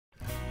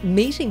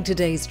Meeting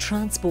today's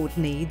transport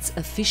needs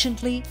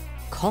efficiently,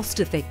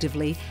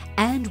 cost-effectively,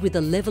 and with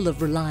a level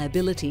of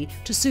reliability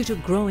to suit a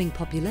growing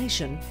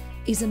population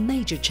is a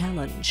major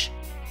challenge.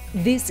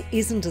 This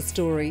isn't a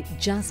story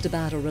just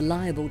about a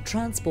reliable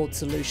transport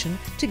solution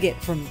to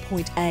get from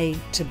point A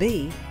to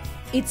B.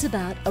 It's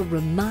about a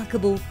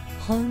remarkable,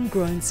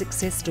 homegrown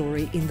success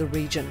story in the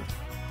region.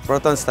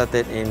 Proton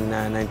started in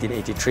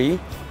 1983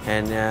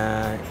 and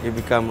it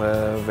became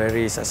a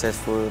very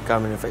successful car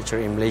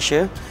manufacturer in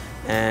Malaysia,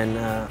 and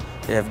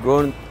they have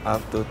grown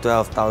up to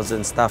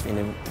 12,000 staff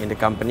in the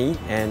company,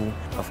 and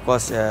of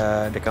course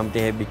the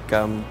company has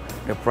become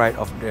the pride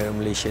of the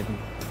Malaysian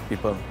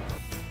people.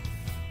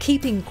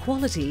 Keeping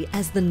quality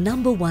as the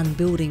 #1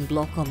 building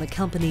block on the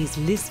company's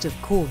list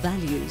of core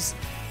values,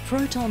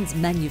 Proton's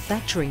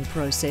manufacturing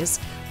process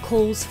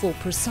calls for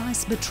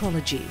precise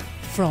metrology,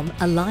 from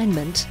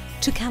alignment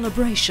to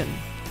calibration,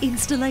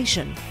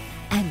 installation,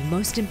 and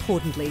most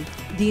importantly,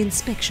 the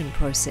inspection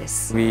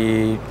process.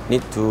 We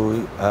need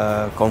to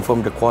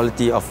confirm the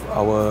quality of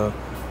our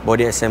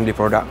body assembly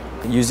product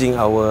using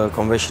our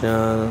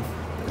conventional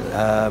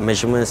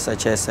measurements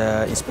such as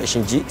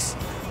inspection jigs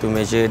to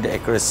measure the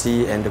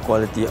accuracy and the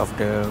quality of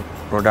the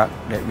product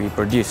that we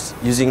produce.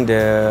 Using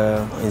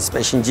the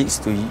inspection jigs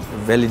to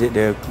validate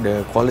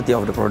the quality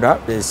of the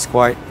product is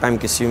quite time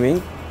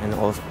consuming, and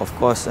of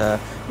course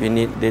we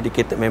need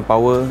dedicated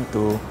manpower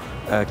to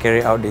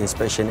carry out the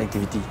inspection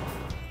activity.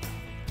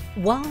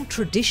 While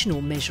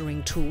traditional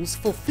measuring tools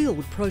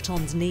fulfilled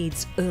Proton's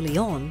needs early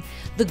on,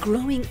 the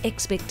growing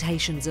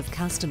expectations of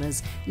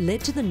customers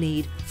led to the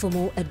need for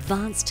more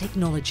advanced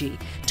technology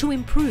to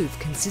improve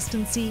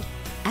consistency,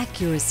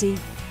 accuracy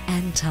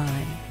and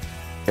time.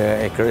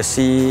 The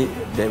accuracy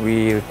that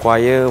we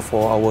require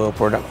for our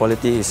product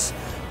quality is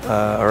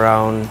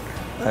around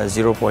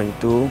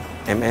 0.2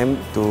 mm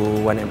to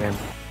 1 mm.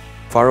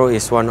 Faro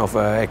is one of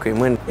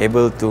equipment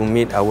able to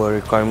meet our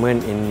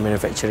requirement in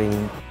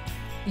manufacturing.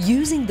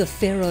 Using the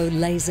Ferro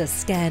laser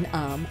scan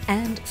arm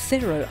and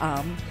Ferro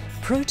arm,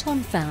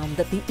 Proton found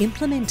that the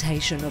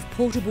implementation of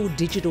portable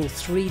digital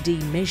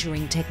 3D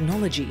measuring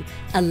technology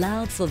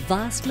allowed for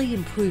vastly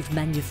improved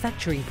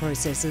manufacturing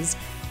processes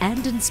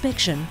and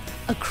inspection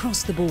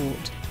across the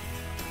board.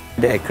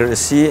 The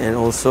accuracy and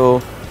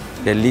also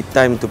the lead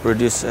time to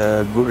produce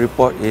a good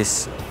report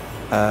is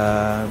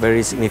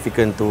very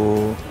significant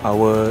to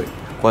our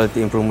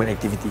quality improvement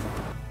activity.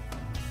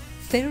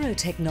 Ferro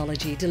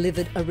technology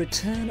delivered a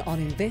return on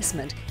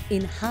investment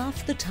in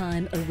half the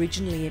time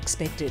originally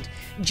expected,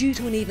 due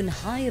to an even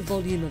higher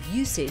volume of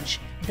usage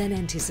than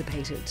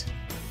anticipated.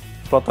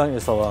 Proton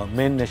is our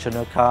main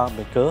national car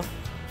maker,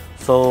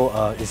 so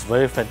it's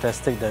very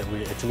fantastic that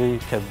we actually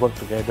can work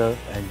together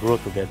and grow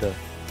together.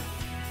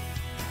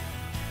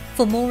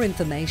 For more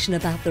information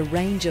about the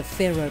range of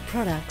Ferro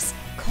products,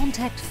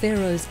 contact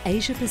Ferro's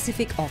Asia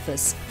Pacific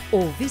office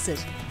or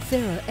visit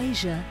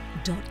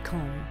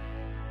ferroasia.com.